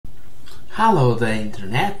Hello the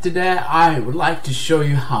internet. Today I would like to show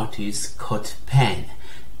you how to use CodePen.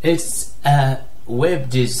 It's a web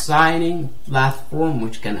designing platform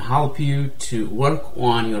which can help you to work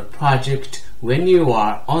on your project when you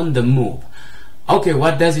are on the move. Okay,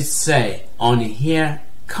 what does it say on here?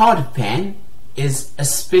 CodePen is a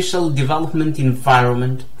special development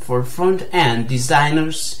environment for front-end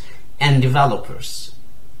designers and developers.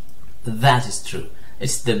 That is true.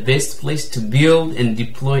 It's the best place to build and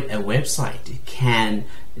deploy a website. You can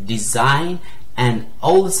design and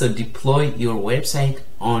also deploy your website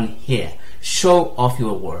on here. Show off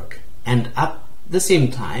your work. And at the same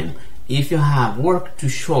time, if you have work to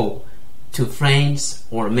show to friends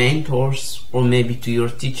or mentors or maybe to your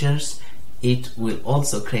teachers, it will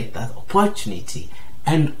also create that opportunity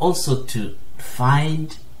and also to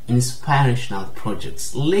find inspirational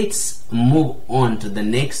projects. Let's move on to the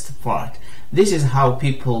next part. This is how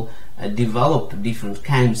people develop different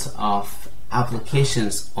kinds of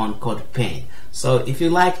applications on CodePen. So if you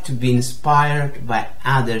like to be inspired by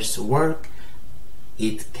others' work,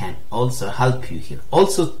 it can also help you here.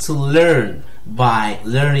 Also to learn by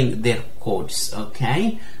learning their codes.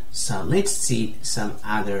 Okay, so let's see some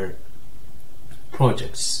other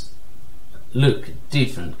projects. Look,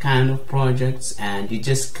 different kind of projects, and you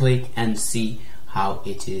just click and see how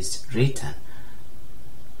it is written.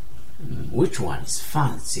 Which one is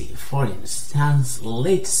fancy? For instance,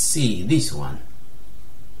 let's see this one.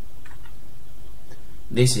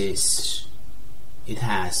 It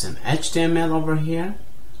has some HTML over here,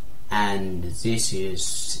 and this is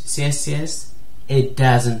CSS. It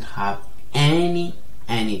doesn't have any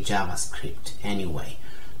JavaScript anyway.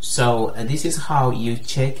 So this is how you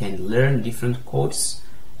check and learn different codes.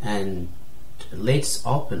 And let's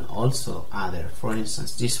open also other. For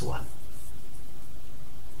instance, this one.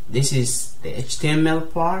 This is the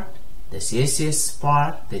HTML part, the CSS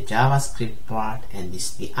part, the JavaScript part, and this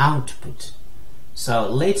is the output. So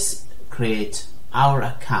let's create our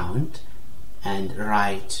account and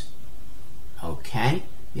write. Okay,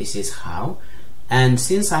 this is how. And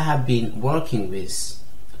since I have been working with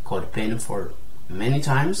CodePen for many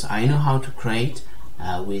times, I know how to create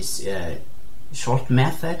with short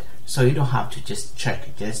method, so you don't have to just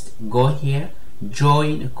check. Just go here,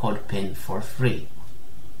 join CodePen for free.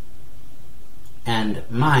 And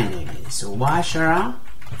my name is Washara,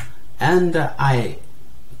 and I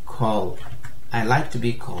like to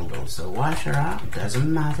be called also Washara,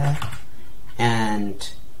 doesn't matter.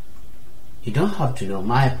 And you don't have to know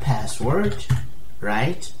my password,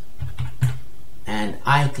 right? And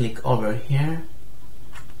I click over here.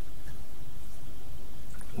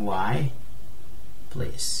 Why?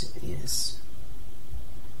 Please, yes.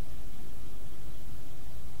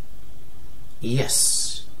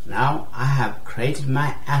 Yes. Now I have created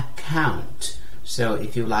my account. So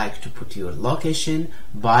if you like to put your location,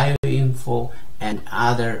 bio info, and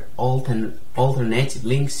other alternative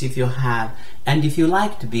links if you have, and if you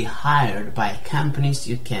like to be hired by companies,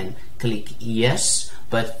 you can click yes.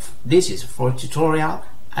 But this is for tutorial.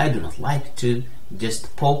 I do not like to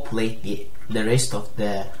just populate the rest of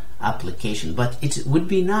the application, but it would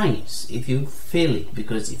be nice if you fill it,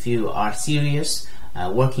 because if you are serious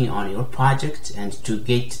working on your project and to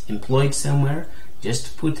get employed somewhere,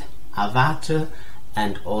 just put avatar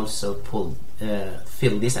and also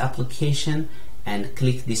fill this application and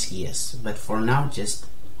click this yes. But for now, just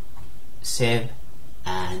save.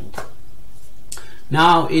 And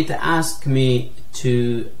now it asks me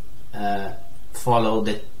to follow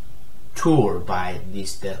the tour by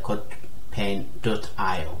this the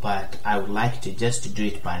CodePen.io, but I would like to just do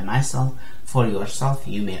it by myself. For yourself,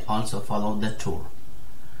 you may also follow the tour.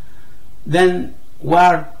 Then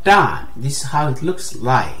we're done. This is how it looks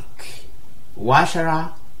like.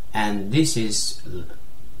 Washara, and this is,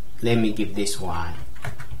 let me give this one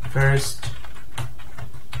first.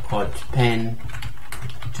 CodePen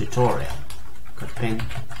tutorial. CodePen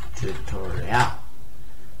tutorial.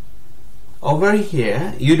 Over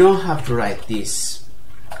here, you don't have to write this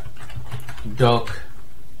doc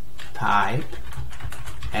type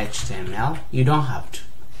HTML. You don't have to.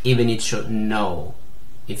 Even it should know.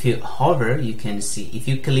 If you hover, you can see. If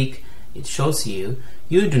you click, it shows you.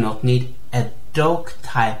 You do not need a doc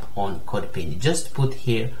type on CodePen. Just put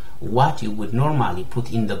here what you would normally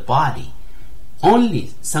put in the body.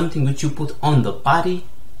 Only something which you put on the body.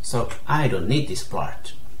 So I don't need this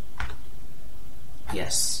part.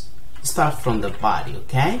 Yes. Start from the body,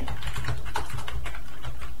 okay?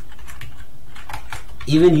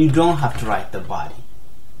 Even you don't have to write the body.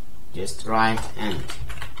 Just write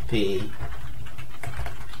NP.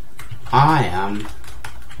 I am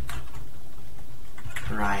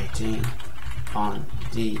writing on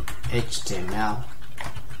the HTML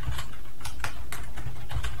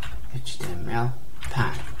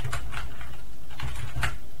pan.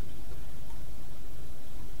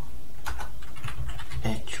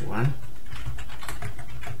 H1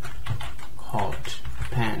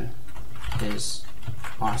 CodePen is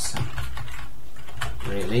awesome,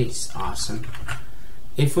 really is awesome.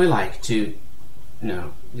 If we like to,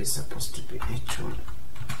 no, this is supposed to be H1.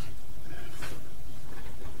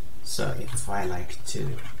 So if I like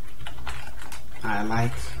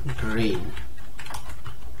green.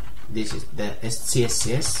 This is the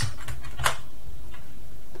CSS,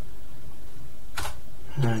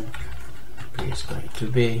 and it's going to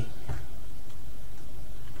be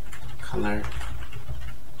color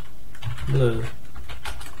blue,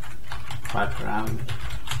 background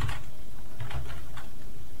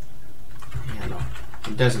yellow.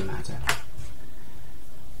 It doesn't matter.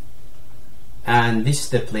 And this is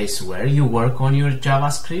the place where you work on your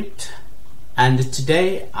JavaScript. And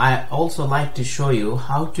today I also like to show you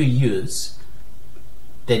how to use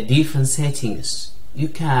the different settings. You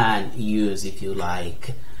can use, if you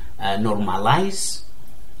like, normalize,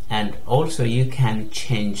 and also you can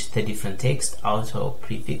change the different text, auto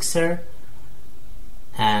prefixer,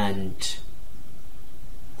 and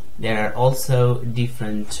there are also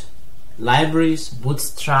different libraries: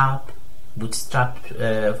 Bootstrap,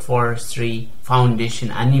 Forestry,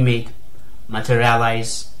 Foundation, Animate,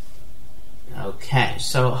 Materialize. Okay,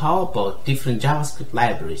 so how about different JavaScript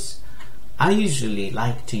libraries? I usually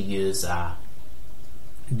like to use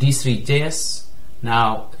D3.js.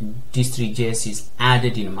 Now D3.js is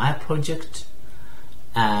added in my project.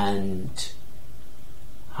 And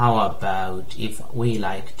how about if we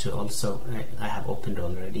like to also, I have opened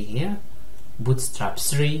already here, Bootstrap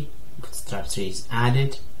 3 is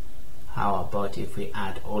added. How about if we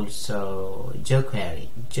add also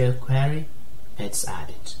jQuery, it's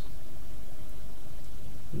added.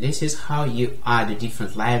 This is how you add a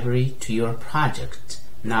different library to your project.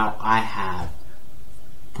 Now I have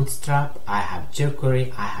Bootstrap, I have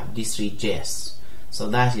jQuery, I have D3.js. So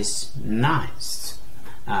that is nice.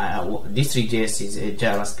 D3.js is a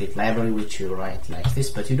JavaScript library which you write like this,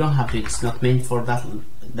 but you don't have to, it's not meant for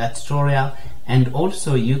that tutorial. And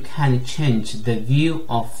also you can change the view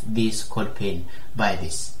of this CodePen by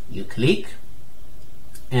this. You click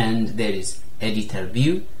and there is editor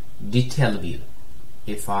view, detail view.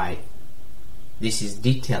 This is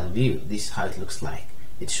detail view, this is how it looks like.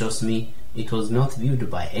 It shows me it was not viewed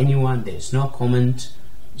by anyone, there is no comment.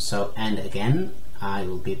 So, and again I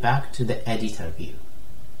will be back to the editor view.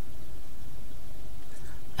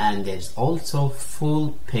 And there's also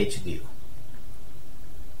full page view.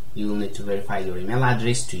 You will need to verify your email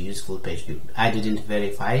address to use full page view. I didn't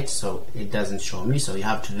verify it, so it doesn't show me, so you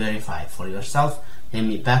have to verify for yourself. Let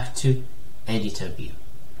me back to editor view.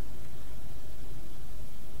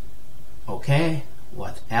 Okay,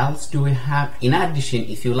 what else do we have? In addition,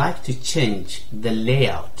 if you like to change the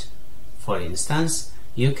layout, for instance,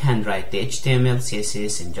 you can write the HTML,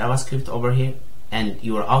 CSS and JavaScript over here, and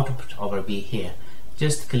your output over be here.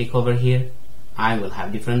 Just click over here, I will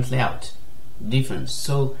have different layout,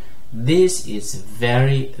 so this is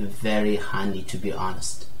very handy, to be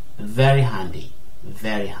honest. Very handy.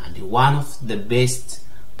 One of the best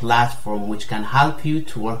platform which can help you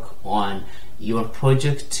to work on your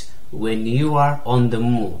project when you are on the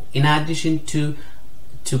move. In addition to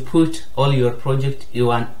put all your project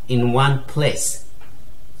in one place,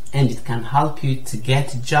 and it can help you to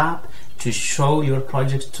get a job, to show your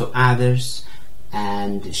project to others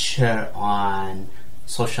and share on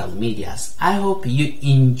social medias. I hope you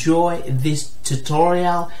enjoy this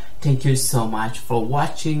tutorial. Thank you so much for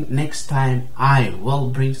watching. Next time I will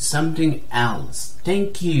bring something else.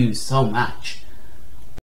 Thank you so much.